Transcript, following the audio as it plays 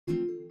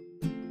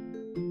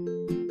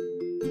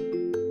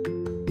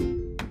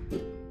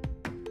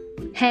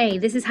Hey,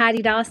 this is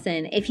Heidi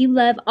Dawson. If you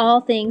love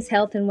all things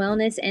health and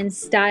wellness and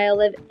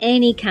style of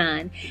any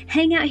kind,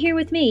 hang out here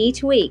with me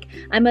each week.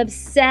 I'm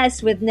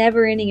obsessed with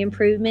never-ending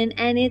improvement,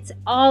 and it's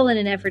all in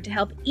an effort to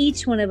help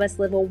each one of us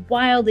live a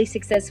wildly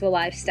successful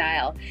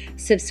lifestyle.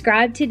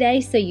 Subscribe today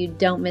so you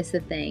don't miss a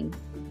thing.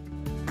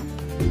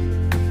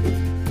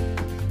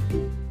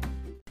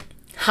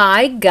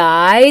 Hi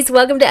guys,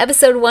 welcome to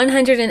episode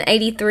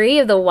 183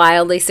 of the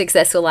Wildly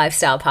Successful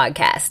Lifestyle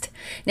Podcast.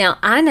 Now,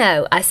 I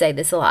know I say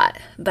this a lot,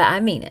 but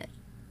I mean it.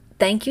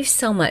 Thank you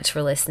so much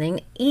for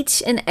listening.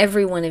 Each and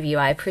every one of you,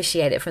 I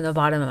appreciate it from the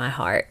bottom of my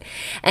heart.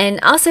 And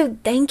also,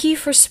 thank you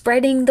for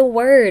spreading the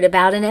word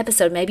about an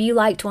episode. Maybe you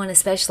liked one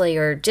especially,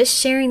 or just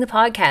sharing the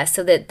podcast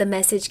so that the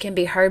message can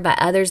be heard by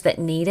others that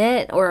need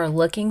it or are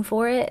looking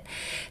for it.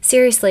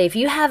 Seriously, if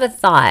you have a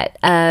thought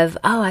of,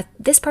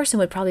 this person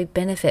would probably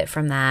benefit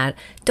from that,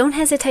 don't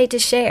hesitate to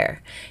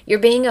share. You're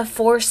being a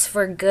force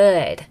for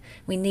good.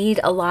 We need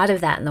a lot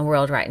of that in the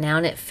world right now,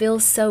 and it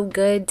feels so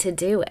good to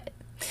do it.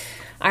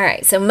 All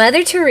right, so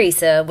Mother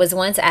Teresa was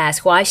once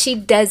asked why she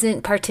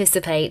doesn't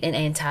participate in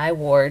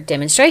anti-war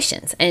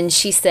demonstrations. And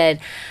she said,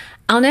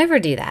 I'll never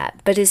do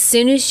that, but as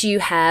soon as you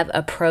have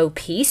a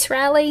pro-peace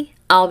rally,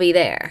 I'll be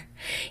there.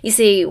 You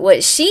see,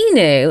 what she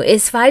knew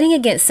is fighting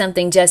against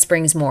something just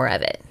brings more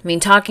of it. I mean,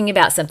 talking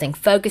about something,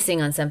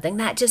 focusing on something,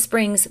 that just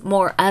brings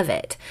more of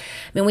it.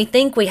 I mean, we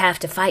think we have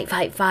to fight,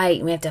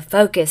 and we have to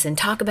focus and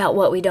talk about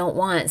what we don't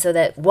want so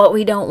that what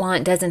we don't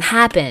want doesn't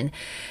happen.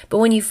 But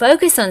when you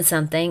focus on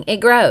something, it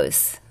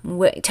grows.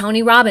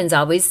 Tony Robbins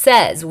always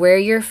says, where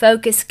your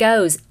focus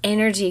goes,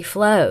 energy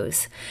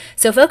flows.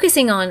 So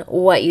focusing on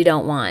what you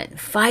don't want,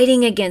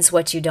 fighting against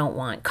what you don't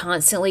want,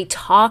 constantly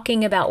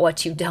talking about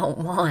what you don't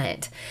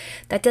want,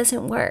 that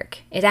doesn't work.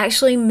 It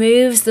actually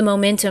moves the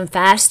momentum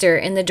faster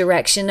in the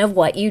direction of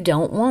what you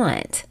don't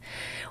want.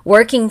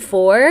 Working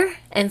for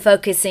and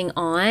focusing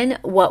on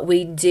what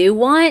we do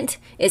want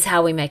is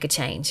how we make a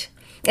change.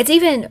 It's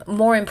even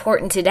more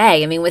important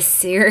today. I mean, with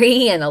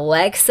Siri and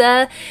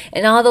Alexa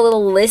and all the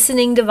little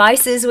listening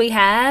devices we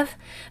have.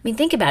 I mean,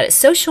 think about it.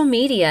 Social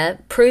media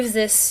proves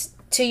this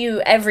to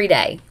you every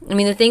day. I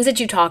mean, the things that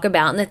you talk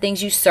about and the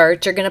things you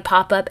search are going to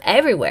pop up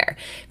everywhere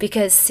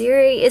because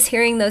Siri is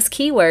hearing those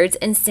keywords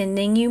and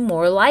sending you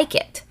more like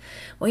it.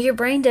 Well, your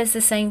brain does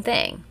the same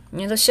thing.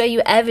 It'll show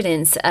you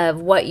evidence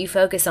of what you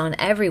focus on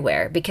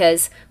everywhere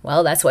because,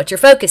 well, that's what you're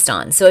focused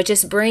on. So it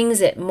just brings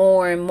it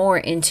more and more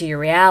into your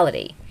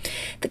reality.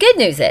 The good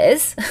news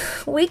is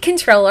we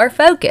control our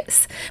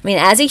focus. I mean,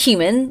 as a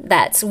human,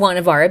 that's one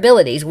of our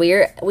abilities.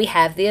 We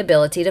have the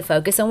ability to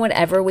focus on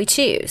whatever we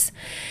choose.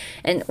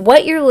 And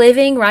what you're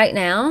living right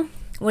now,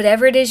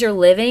 whatever it is you're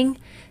living,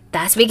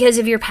 that's because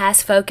of your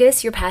past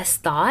focus, your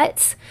past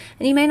thoughts.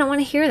 And you may not want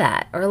to hear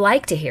that or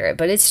like to hear it,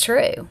 but it's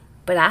true.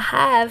 But I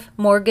have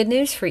more good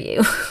news for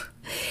you.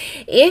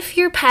 If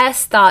your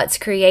past thoughts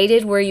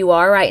created where you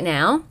are right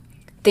now,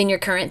 then your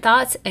current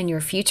thoughts and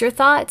your future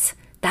thoughts,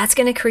 that's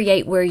going to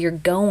create where you're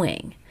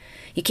going.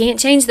 You can't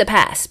change the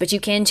past, but you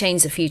can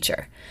change the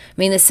future. I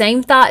mean, the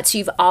same thoughts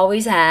you've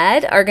always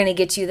had are going to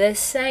get you the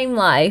same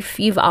life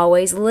you've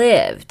always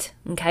lived.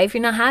 Okay? If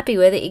you're not happy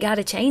with it, you got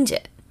to change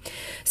it.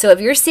 So if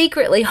you're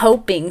secretly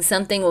hoping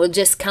something will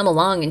just come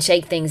along and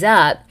shake things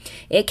up,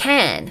 it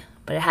can,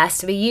 but it has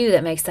to be you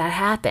that makes that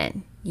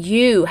happen.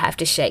 You have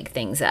to shake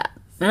things up.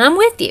 And I'm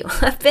with you.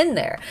 I've been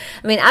there.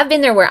 I mean, I've been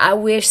there where I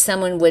wish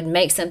someone would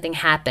make something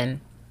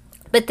happen.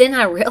 But then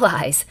I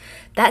realize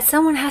that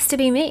someone has to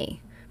be me.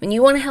 When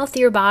you want a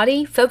healthier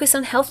body, focus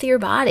on healthier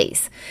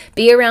bodies.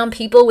 Be around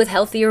people with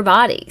healthier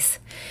bodies.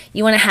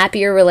 You want a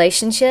happier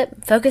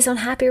relationship? Focus on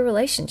happier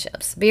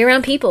relationships. Be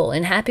around people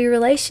in happy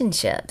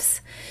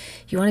relationships.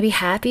 You want to be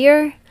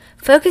happier?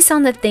 Focus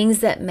on the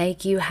things that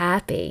make you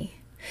happy.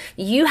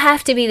 You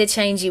have to be the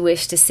change you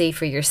wish to see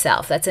for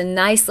yourself. That's a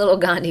nice little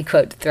Gandhi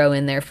quote to throw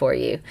in there for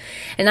you.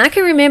 And I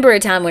can remember a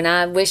time when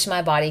I wished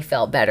my body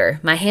felt better.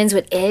 My hands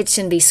would itch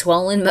and be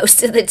swollen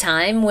most of the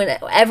time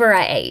whenever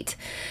I ate.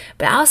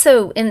 But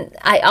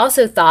I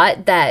also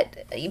thought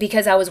that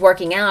because I was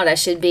working out, I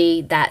should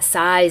be that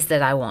size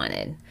that I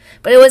wanted.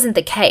 But it wasn't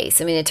the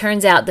case. I mean, it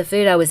turns out the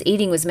food I was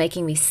eating was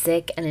making me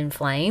sick and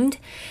inflamed.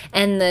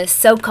 And the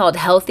so-called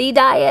healthy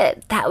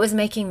diet, that was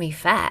making me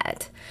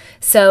fat.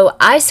 So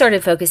I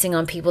started focusing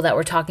on people that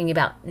were talking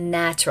about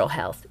natural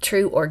health,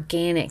 true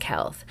organic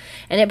health.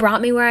 And it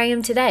brought me where I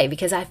am today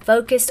because I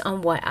focused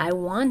on what I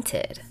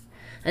wanted.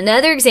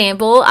 Another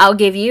example I'll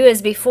give you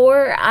is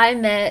before I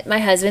met my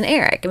husband,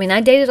 Eric. I mean,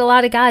 I dated a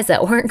lot of guys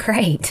that weren't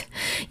great.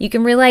 You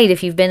can relate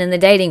if you've been in the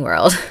dating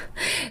world.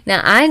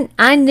 Now,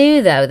 I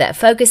knew, though, that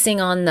focusing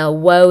on the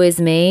woe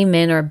is me,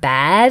 men are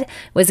bad,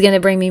 was going to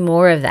bring me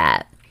more of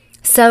that.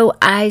 So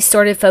I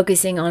started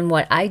focusing on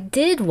what I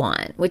did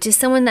want, which is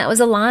someone that was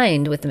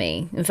aligned with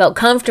me and felt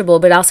comfortable,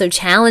 but also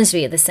challenged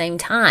me at the same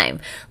time,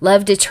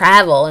 loved to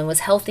travel and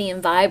was healthy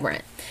and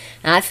vibrant.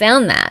 And I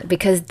found that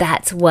because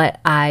that's what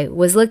I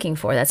was looking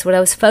for. That's what I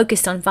was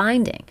focused on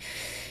finding.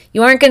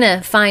 You aren't going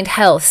to find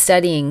health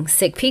studying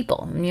sick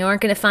people. You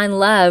aren't going to find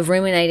love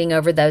ruminating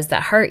over those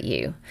that hurt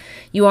you.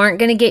 You aren't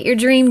going to get your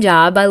dream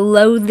job by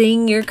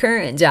loathing your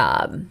current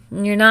job.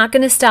 You're not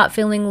going to stop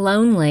feeling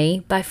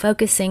lonely by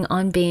focusing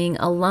on being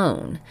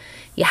alone.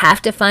 You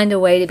have to find a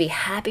way to be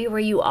happy where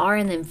you are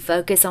and then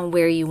focus on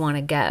where you want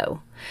to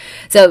go.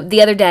 So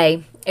the other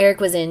day,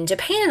 Eric was in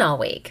Japan all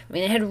week. I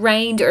mean, it had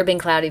rained or been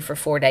cloudy for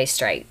 4 days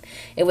straight.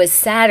 It was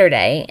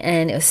Saturday,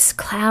 and it was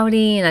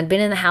cloudy, and I'd been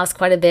in the house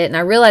quite a bit, and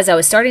I realized I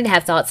was starting to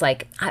have thoughts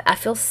like, I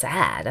feel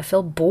sad. I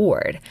feel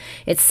bored.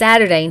 It's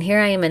Saturday, and here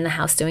I am in the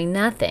house doing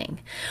nothing.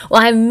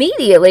 Well, I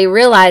immediately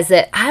realized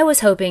that I was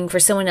hoping for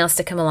someone else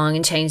to come along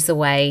and change the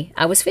way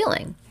I was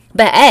feeling.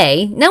 But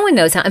A, no one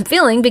knows how I'm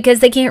feeling because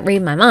they can't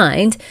read my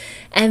mind.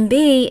 And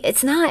B,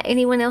 it's not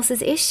anyone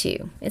else's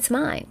issue. It's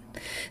mine.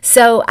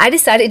 So I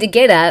decided to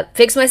get up,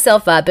 fix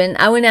myself up, and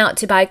I went out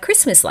to buy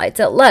Christmas lights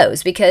at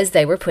Lowe's because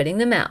they were putting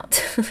them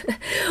out.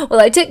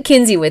 Well, I took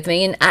Kinsey with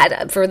me,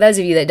 and for those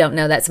of you that don't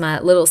know, that's my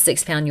little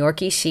 6-pound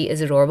Yorkie. She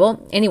is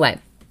adorable. Anyway,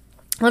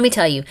 let me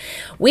tell you,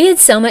 we had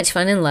so much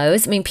fun in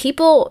Lowe's. I mean,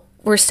 people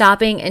were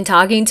stopping and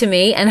talking to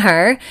me and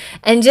her,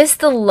 and just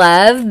the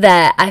love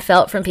that I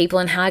felt from people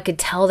and how I could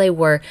tell they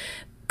were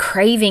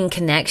craving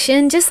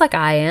connection, just like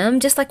I am,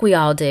 just like we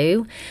all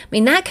do. I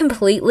mean, that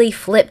completely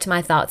flipped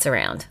my thoughts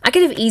around. I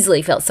could have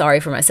easily felt sorry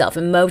for myself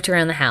and moped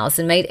around the house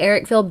and made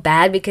Eric feel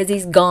bad because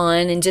he's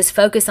gone and just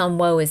focus on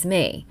woe is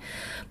me.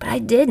 But I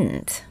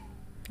didn't.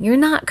 You're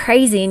not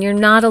crazy, and you're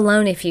not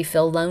alone if you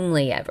feel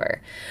lonely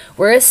ever.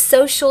 We're a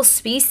social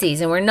species,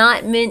 and we're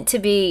not meant to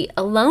be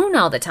alone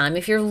all the time.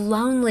 If you're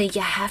lonely,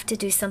 you have to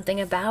do something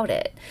about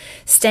it.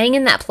 Staying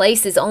in that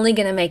place is only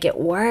going to make it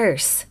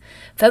worse.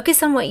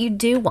 Focus on what you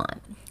do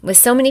want. With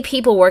so many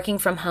people working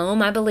from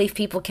home, I believe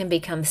people can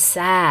become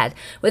sad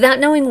without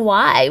knowing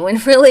why, when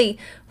really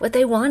what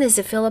they want is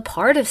to feel a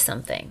part of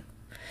something.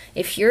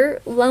 If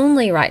you're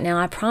lonely right now,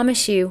 I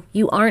promise you,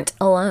 you aren't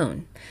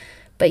alone.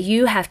 But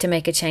you have to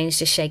make a change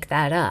to shake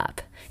that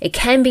up. It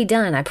can be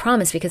done, I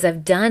promise, because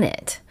I've done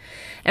it.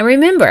 And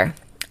remember,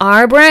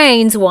 our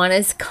brains want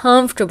us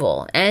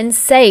comfortable and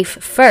safe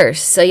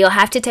first. So you'll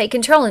have to take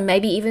control and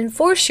maybe even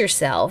force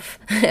yourself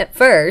at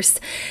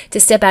first to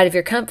step out of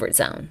your comfort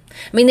zone.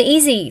 I mean, the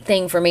easy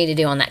thing for me to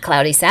do on that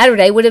cloudy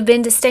Saturday would have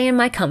been to stay in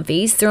my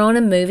comfies, throw on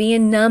a movie,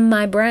 and numb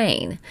my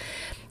brain.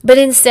 But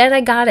instead,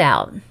 I got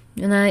out.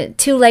 And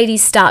 2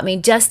 ladies stopped me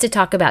just to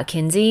talk about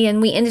Kinsey,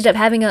 and we ended up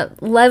having a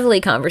lovely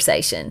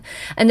conversation.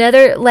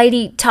 Another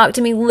lady talked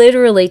to me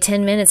literally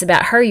 10 minutes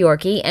about her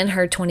Yorkie and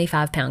her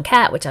 25-pound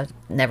cat, which I've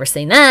never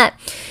seen that.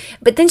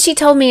 But then she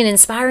told me an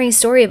inspiring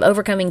story of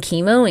overcoming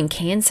chemo and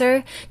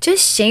cancer,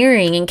 just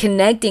sharing and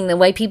connecting the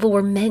way people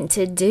were meant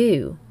to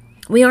do.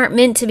 We aren't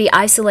meant to be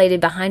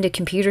isolated behind a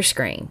computer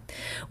screen.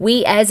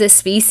 We as a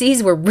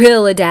species were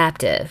real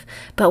adaptive,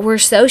 but we're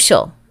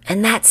social.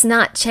 And that's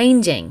not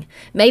changing.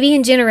 Maybe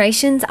in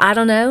generations, I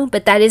don't know,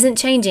 but that isn't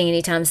changing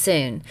anytime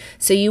soon.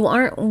 So you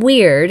aren't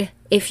weird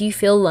if you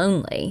feel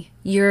lonely.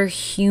 You're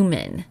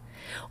human.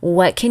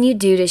 What can you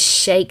do to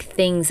shake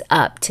things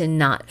up to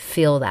not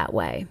feel that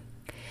way?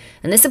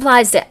 And this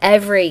applies to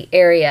every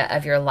area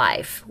of your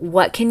life.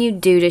 What can you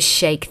do to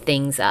shake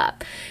things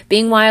up?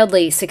 Being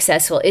wildly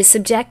successful is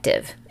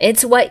subjective.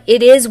 It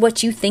is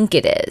what you think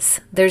it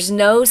is. There's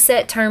no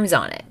set terms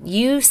on it.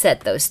 You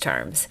set those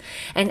terms.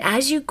 And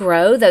as you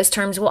grow, those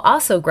terms will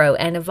also grow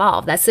and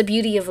evolve. That's the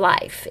beauty of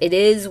life. It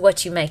is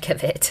what you make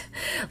of it.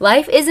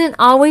 Life isn't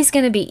always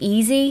going to be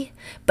easy,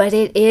 but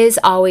it is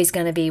always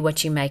going to be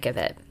what you make of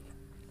it.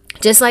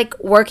 Just like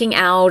working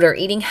out or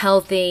eating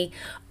healthy,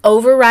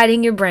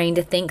 overriding your brain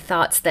to think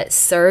thoughts that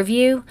serve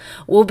you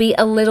will be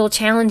a little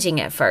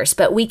challenging at first,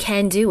 but we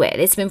can do it.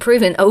 It's been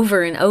proven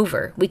over and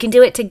over. We can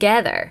do it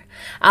together.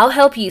 I'll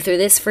help you through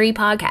this free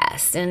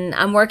podcast, and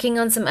I'm working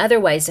on some other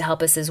ways to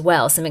help us as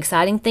well. Some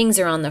exciting things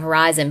are on the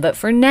horizon, but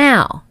for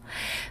now,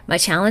 my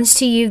challenge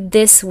to you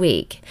this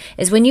week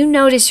is when you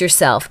notice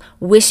yourself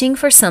wishing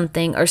for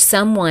something or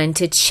someone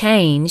to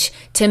change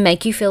to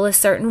make you feel a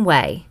certain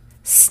way,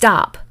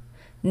 stop,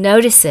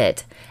 notice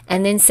it,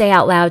 and then say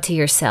out loud to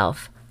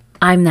yourself,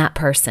 I'm that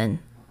person.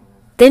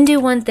 Then do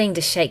one thing to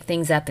shake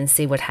things up and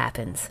see what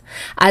happens.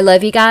 I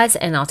love you guys,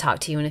 and I'll talk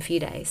to you in a few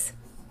days.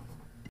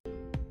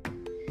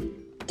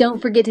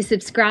 Don't forget to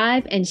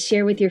subscribe and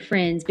share with your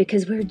friends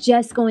because we're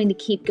just going to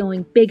keep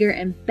going bigger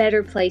and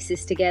better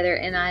places together,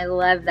 and I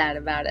love that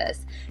about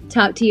us.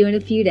 Talk to you in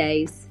a few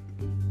days.